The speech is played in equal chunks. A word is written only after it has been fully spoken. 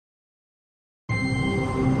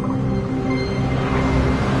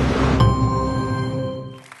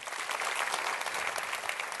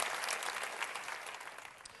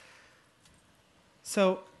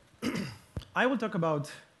So I will talk about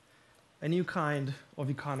a new kind of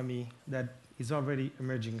economy that is already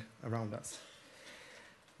emerging around us.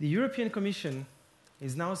 The European Commission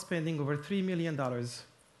is now spending over $3 million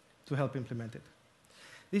to help implement it.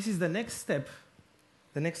 This is the next step,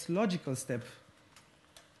 the next logical step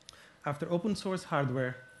after open source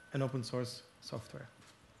hardware and open source software.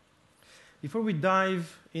 Before we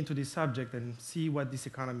dive into this subject and see what this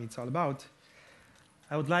economy is all about,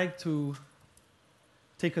 I would like to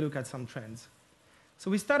take a look at some trends.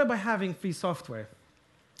 So we started by having free software,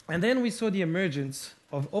 and then we saw the emergence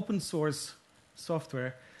of open source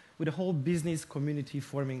software with a whole business community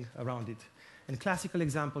forming around it. And classical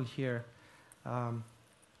example here,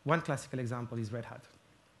 one classical example is Red Hat.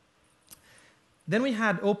 Then we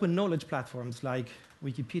had open knowledge platforms like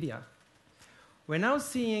Wikipedia. We're now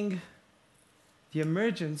seeing the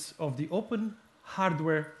emergence of the open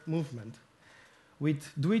hardware movement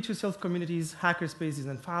with do-it-yourself communities, hackerspaces,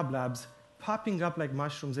 and fab labs popping up like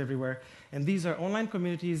mushrooms everywhere. And these are online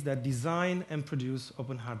communities that design and produce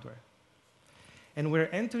open hardware. And we're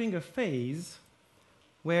entering a phase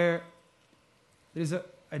where there's a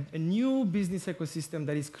new business ecosystem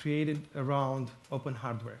that is created around open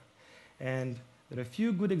hardware. And there are a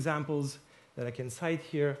few good examples that I can cite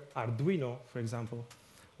here: Arduino, for example,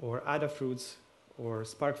 or Adafruits, or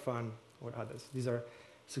SparkFun, or others. These are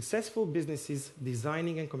successful businesses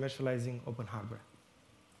designing and commercializing open hardware.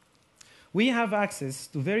 We have access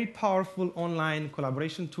to very powerful online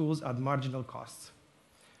collaboration tools at marginal costs.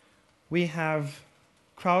 We have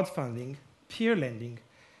crowdfunding, peer lending,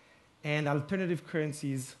 and alternative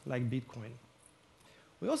currencies like Bitcoin.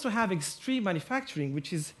 We also have extreme manufacturing,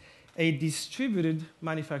 which is a distributed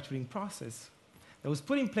manufacturing process that was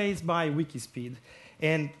put in place by Wikispeed.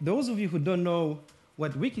 And those of you who don't know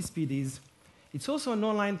what Wikispeed is, it's also an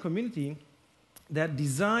online community that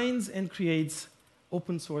designs and creates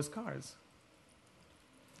open source cars.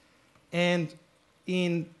 And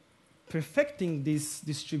in perfecting this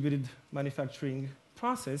distributed manufacturing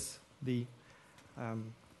process, the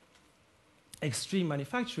extreme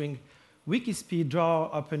manufacturing, Wikispeed draw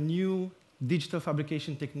up a new digital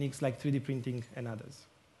fabrication techniques like 3D printing and others.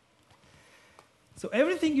 So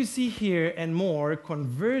everything you see here and more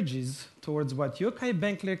converges towards what Yochai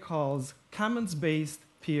Benkler calls commons-based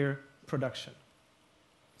peer production.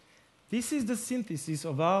 This is the synthesis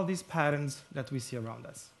of all these patterns that we see around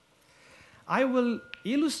us. I will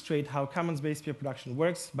illustrate how commons-based peer production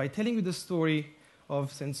works by telling you the story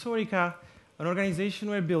of Sensorica, an organization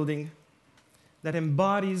we're building that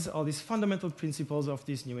embodies all these fundamental principles of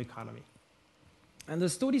this new economy. And the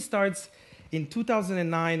story starts in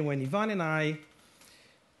 2009 when Ivan and I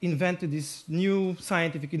invented this new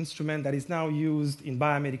scientific instrument that is now used in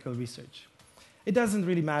biomedical research. It doesn't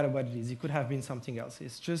really matter what it is. It could have been something else.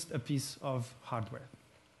 It's just a piece of hardware.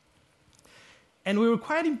 And we were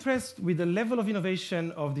quite impressed with the level of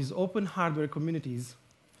innovation of these open hardware communities.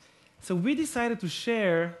 So we decided to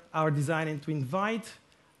share our design and to invite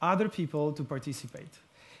other people to participate.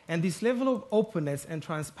 And this level of openness and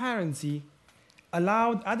transparency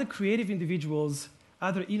allowed other creative individuals,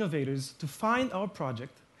 other innovators, to find our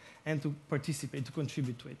project and to participate, to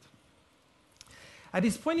contribute to it. At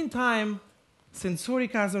this point in time,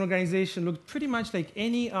 Sensorica as an organization looked pretty much like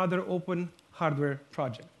any other open hardware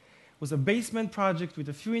project. It was a basement project with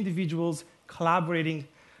a few individuals collaborating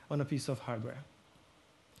on a piece of hardware.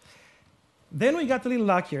 Then we got a little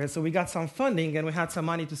luckier, so we got some funding and we had some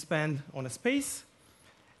money to spend on a space.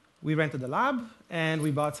 We rented a lab, and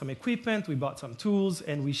we bought some equipment, we bought some tools,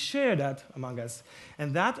 and we shared that among us.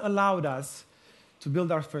 And that allowed us to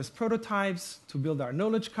build our first prototypes, to build our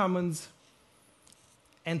knowledge commons,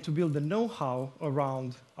 and to build the know-how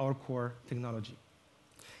around our core technology.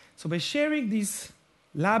 So by sharing this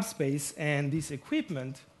lab space and this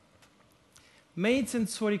equipment, made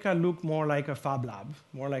Sensorica look more like a fab lab,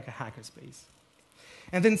 more like a hackerspace.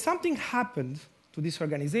 And then something happened to this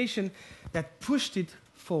organization that pushed it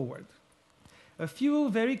forward. A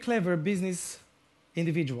few very clever business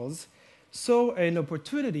individuals saw an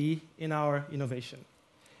opportunity in our innovation.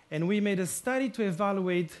 And we made a study to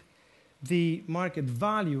evaluate the market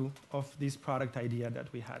value of this product idea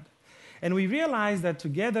that we had. And we realized that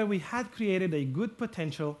together we had created a good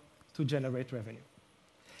potential to generate revenue.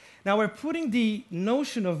 Now we're putting the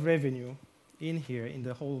notion of revenue in here, in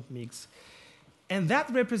the whole mix. And that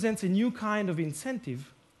represents a new kind of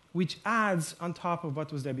incentive which adds on top of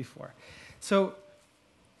what was there before. So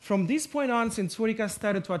from this point on, Sensorica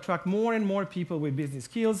started to attract more and more people with business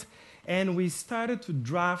skills, and we started to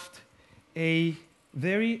draft a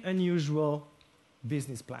very unusual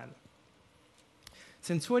business plan.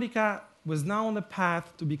 Sensorica was now on the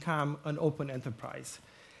path to become an open enterprise,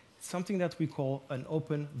 something that we call an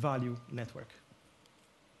open value network.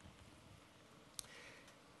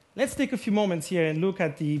 Let's take a few moments here and look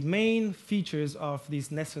at the main features of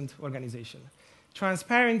this nascent organization.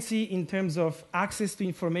 Transparency in terms of access to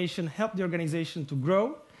information helped the organization to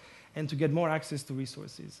grow and to get more access to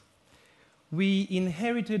resources. We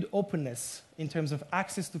inherited openness in terms of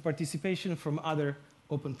access to participation from other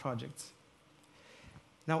open projects.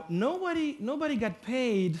 Now, nobody got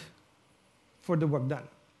paid for the work done.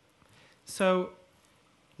 So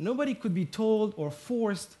nobody could be told or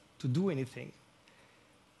forced to do anything.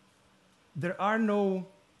 There are no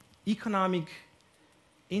economic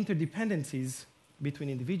interdependencies between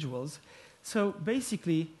individuals. So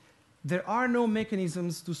basically, there are no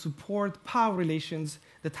mechanisms to support power relations,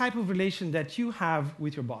 the type of relation that you have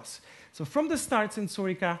with your boss. So from the start,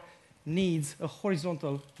 Sensorica needs a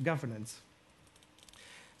horizontal governance.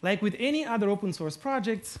 Like with any other open source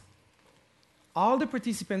projects, all the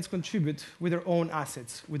participants contribute with their own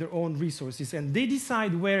assets, with their own resources, and they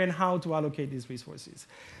decide where and how to allocate these resources.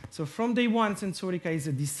 So from day one, Sensorica is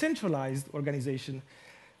a decentralized organization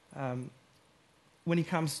when it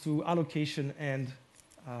comes to allocation and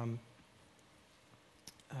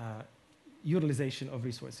utilization of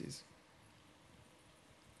resources.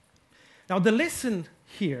 Now, the lesson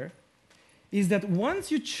here is that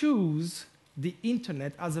once you choose the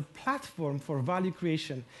internet as a platform for value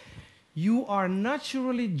creation, you are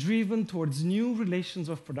naturally driven towards new relations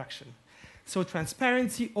of production. So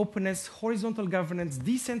transparency, openness, horizontal governance,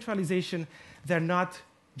 decentralization, they're not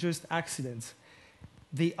just accidents.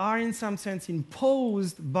 They are in some sense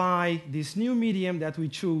imposed by this new medium that we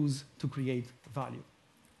choose to create value.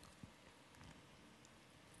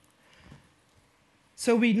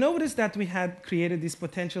 So we noticed that we had created this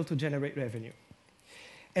potential to generate revenue.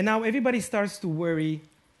 And now everybody starts to worry,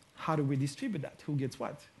 how do we distribute that? Who gets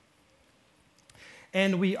what?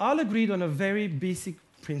 And we all agreed on a very basic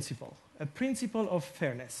principle, a principle of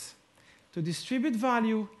fairness, to distribute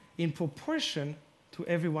value in proportion to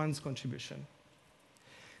everyone's contribution.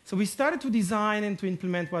 So we started to design and to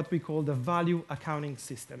implement what we call the value accounting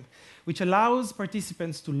system, which allows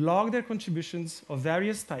participants to log their contributions of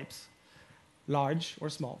various types, large or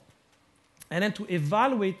small, and then to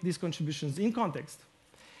evaluate these contributions in context.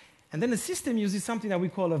 And then the system uses something that we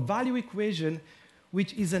call a value equation,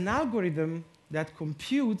 which is an algorithm that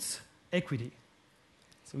computes equity.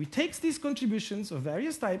 So it takes these contributions of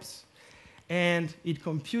various types, and it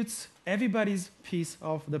computes everybody's piece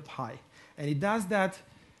of the pie. And it does that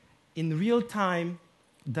in real time,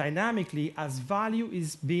 dynamically, as value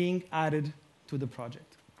is being added to the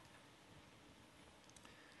project.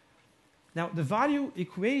 Now, the value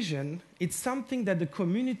equation, it's something that the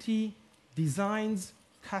community designs,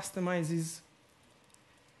 customizes.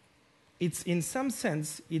 It's, in some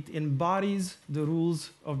sense, it embodies the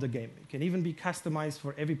rules of the game. It can even be customized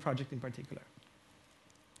for every project in particular.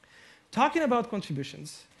 Talking about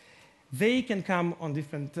contributions, they can come on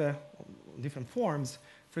different forms.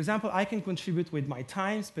 For example, I can contribute with my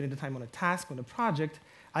time, spending the time on a task, on a project.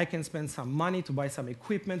 I can spend some money to buy some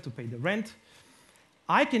equipment, to pay the rent.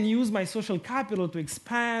 I can use my social capital to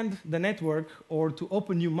expand the network or to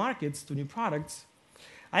open new markets to new products.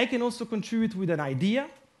 I can also contribute with an idea,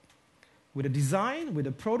 with a design, with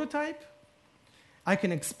a prototype. I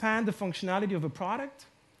can expand the functionality of a product.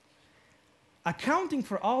 Accounting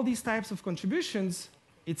for all these types of contributions,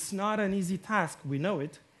 it's not an easy task, we know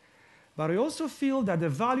it. But I also feel that the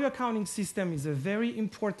value accounting system is a very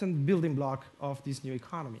important building block of this new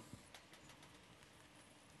economy.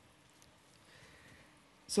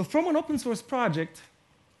 So from an open source project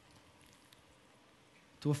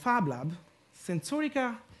to a fab lab,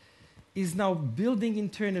 Sensorica is now building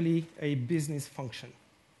internally a business function.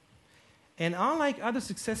 And unlike other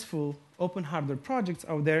successful open hardware projects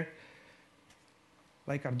out there,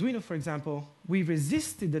 like Arduino, for example, we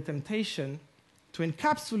resisted the temptation to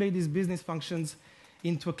encapsulate these business functions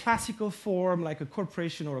into a classical form like a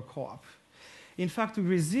corporation or a co-op. In fact, we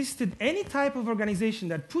resisted any type of organization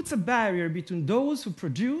that puts a barrier between those who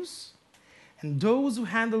produce and those who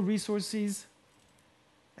handle resources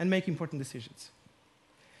and make important decisions.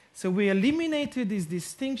 So we eliminated this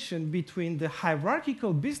distinction between the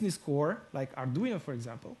hierarchical business core, like Arduino, for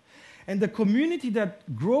example, and the community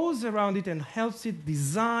that grows around it and helps it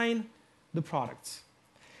design the products.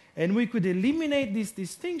 And we could eliminate this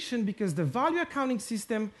distinction because the value accounting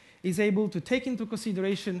system is able to take into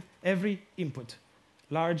consideration every input,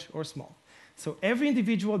 large or small. So every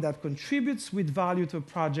individual that contributes with value to a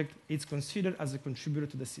project is considered as a contributor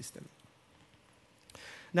to the system.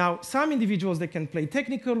 Now, some individuals, they can play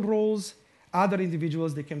technical roles. Other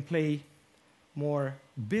individuals, they can play more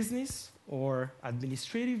business or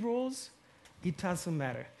administrative roles, it doesn't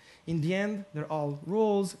matter. In the end, they're all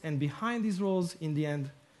roles, and behind these roles, in the end,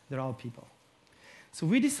 they're all people. So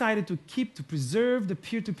we decided to preserve the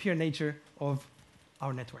peer-to-peer nature of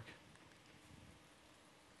our network.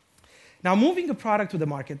 Now, moving a product to the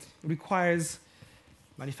market requires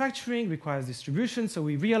manufacturing, requires distribution, so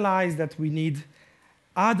we realized that we need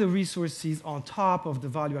other resources on top of the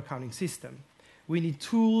value accounting system. We need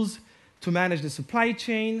tools to manage the supply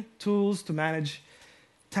chain, tools to manage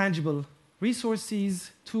tangible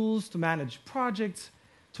resources, tools to manage projects,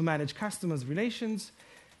 to manage customers' relations.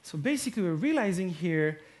 So basically, we're realizing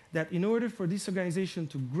here that in order for this organization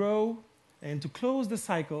to grow and to close the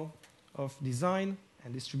cycle of design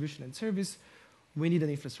and distribution and service, we need an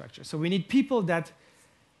infrastructure. So we need people that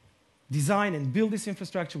design and build this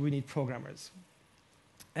infrastructure. We need programmers.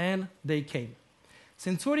 And they came.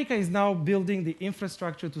 Sensorica is now building the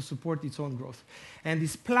infrastructure to support its own growth. And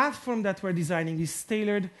this platform that we're designing is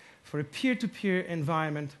tailored for a peer-to-peer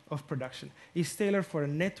environment of production. It's tailored for a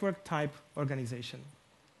network-type organization.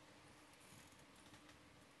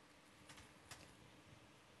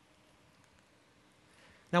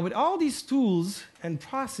 Now, with all these tools and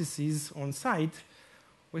processes on site,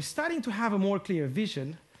 we're starting to have a more clear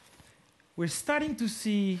vision. We're starting to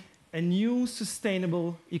see a new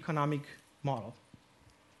sustainable economic model.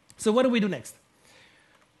 So what do we do next?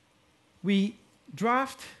 We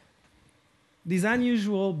draft these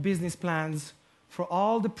unusual business plans for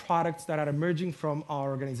all the products that are emerging from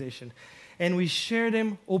our organization. And we share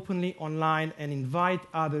them openly online and invite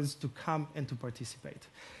others to come and to participate.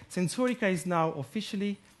 Sensorica is now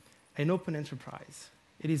officially an open enterprise.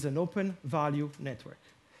 It is an open value network.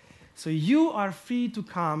 So you are free to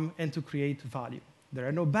come and to create value. There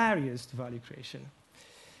are no barriers to value creation.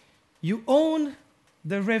 You own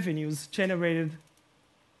the revenues generated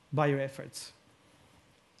by your efforts.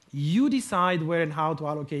 You decide where and how to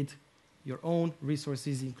allocate your own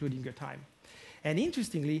resources, including your time. And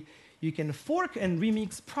interestingly, you can fork and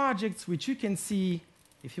remix projects which you can see,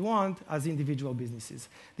 if you want, as individual businesses.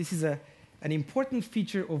 This is an important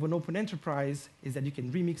feature of an open enterprise, is that you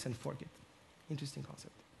can remix and fork it. Interesting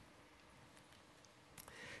concept.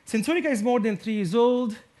 Sensorica is more than 3 years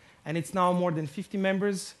old, and it's now more than 50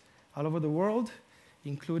 members all over the world,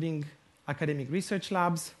 including academic research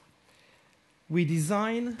labs. We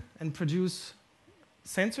design and produce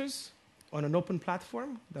sensors on an open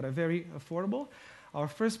platform that are very affordable. Our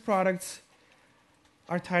first products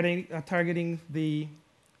are targeting the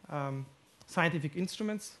scientific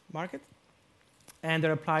instruments market, and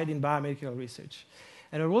they're applied in biomedical research.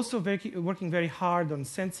 And we're also working very hard on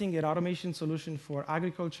sensing and automation solution for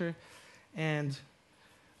agriculture and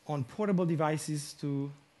on portable devices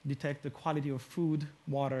to detect the quality of food,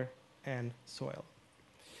 water, and soil.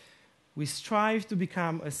 We strive to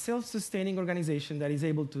become a self-sustaining organization that is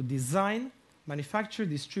able to design, manufacture,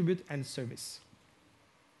 distribute, and service.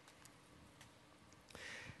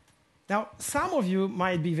 Now, some of you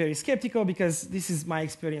might be very skeptical because this is my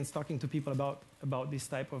experience talking to people about this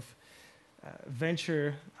type of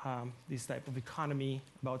venture, this type of economy,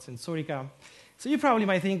 about Sensorica. So you probably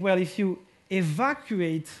might think, well, if you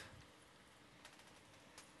evacuate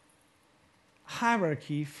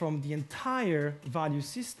hierarchy from the entire value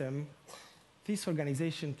system, this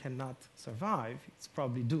organization cannot survive. It's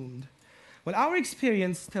probably doomed. Well, our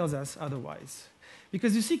experience tells us otherwise.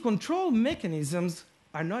 Because you see, control mechanisms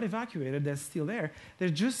are not evacuated, they're still there. They're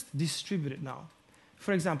just distributed now.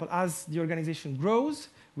 For example, as the organization grows,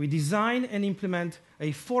 we design and implement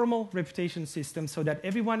a formal reputation system so that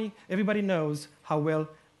everybody knows how well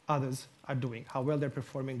others are doing, how well they're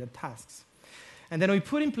performing the tasks. And then we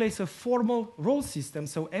put in place a formal role system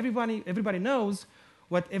so everybody knows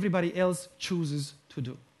what everybody else chooses to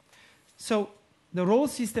do. So the role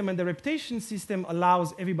system and the reputation system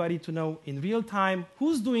allows everybody to know in real time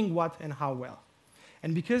who's doing what and how well.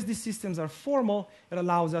 And because these systems are formal, it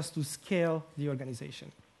allows us to scale the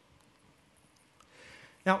organization.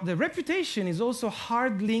 Now, the reputation is also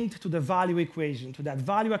hard linked to the value equation, to that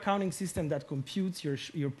value accounting system that computes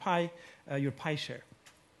your pie share.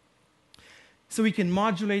 So we can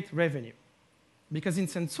modulate revenue. Because in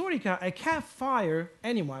Sensorica, I can't fire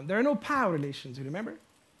anyone. There are no power relations, you remember?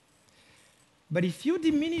 But if you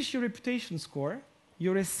diminish your reputation score,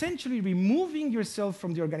 you're essentially removing yourself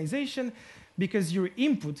from the organization because your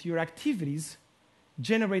input, your activities,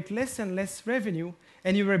 generate less and less revenue,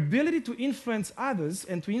 and your ability to influence others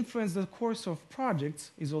and to influence the course of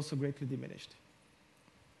projects is also greatly diminished.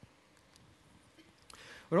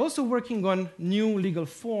 We're also working on new legal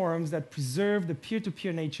forms that preserve the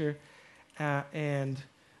peer-to-peer nature and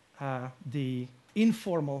the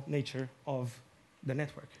informal nature of the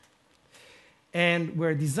network. And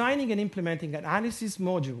we're designing and implementing analysis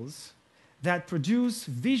modules that produce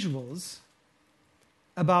visuals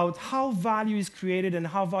about how value is created and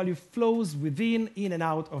how value flows within, in, and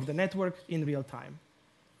out of the network in real time.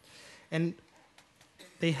 And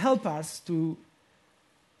they help us to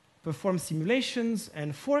perform simulations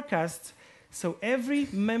and forecasts so every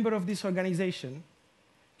member of this organization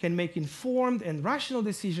can make informed and rational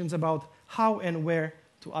decisions about how and where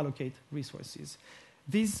to allocate resources.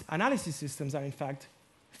 These analysis systems are, in fact,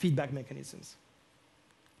 feedback mechanisms.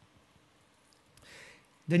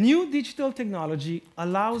 The new digital technology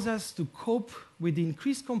allows us to cope with the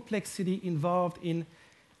increased complexity involved in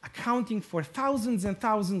accounting for thousands and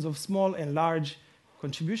thousands of small and large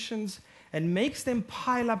contributions and makes them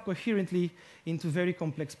pile up coherently into very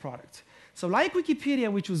complex products. So like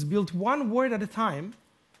Wikipedia, which was built one word at a time,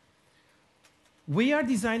 we are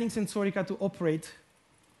designing Sensorica to operate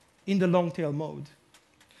in the long-tail mode.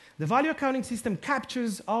 The value accounting system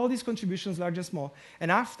captures all these contributions, large and small,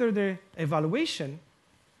 and after the evaluation,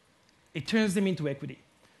 it turns them into equity,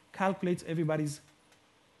 calculates everybody's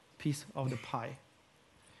piece of the pie.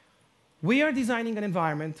 We are designing an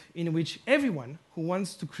environment in which everyone who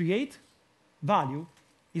wants to create value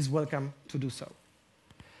is welcome to do so.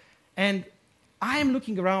 And I am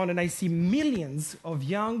looking around and I see millions of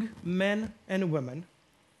young men and women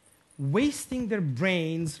wasting their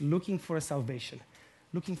brains looking for a salvation,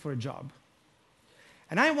 looking for a job.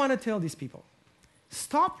 And I want to tell these people,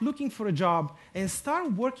 stop looking for a job and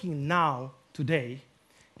start working now, today,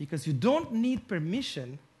 because you don't need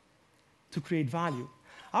permission to create value.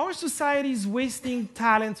 Our society is wasting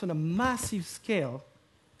talent on a massive scale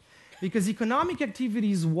because economic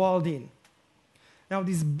activity is walled in. Now,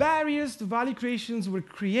 these barriers to value creations were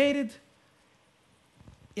created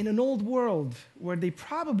in an old world where they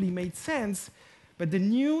probably made sense, but the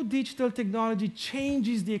new digital technology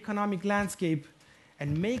changes the economic landscape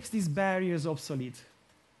and makes these barriers obsolete.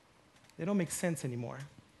 They don't make sense anymore.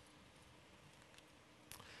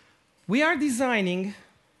 We are designing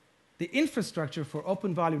the infrastructure for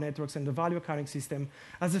open value networks and the value accounting system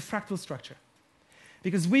as a fractal structure,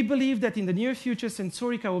 because we believe that in the near future,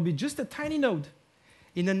 Sensorica will be just a tiny node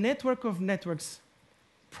in a network of networks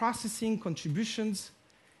processing contributions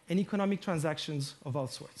and economic transactions of all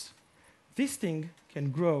sorts. This thing can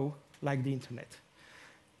grow like the internet.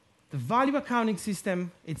 The value accounting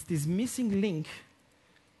system, it's this missing link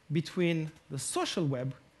between the social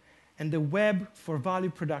web and the web for value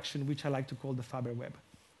production, which I like to call the Faber web.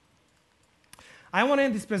 I want to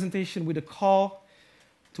end this presentation with a call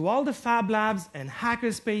to all the Fab Labs and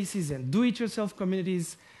hacker spaces and do-it-yourself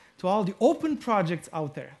communities, to all the open projects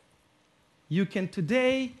out there. You can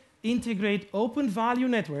today integrate open value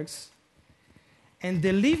networks and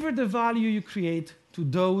deliver the value you create to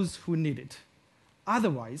those who need it.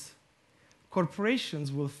 Otherwise,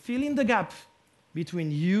 corporations will fill in the gap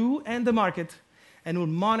between you and the market and will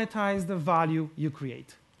monetize the value you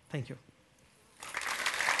create. Thank you.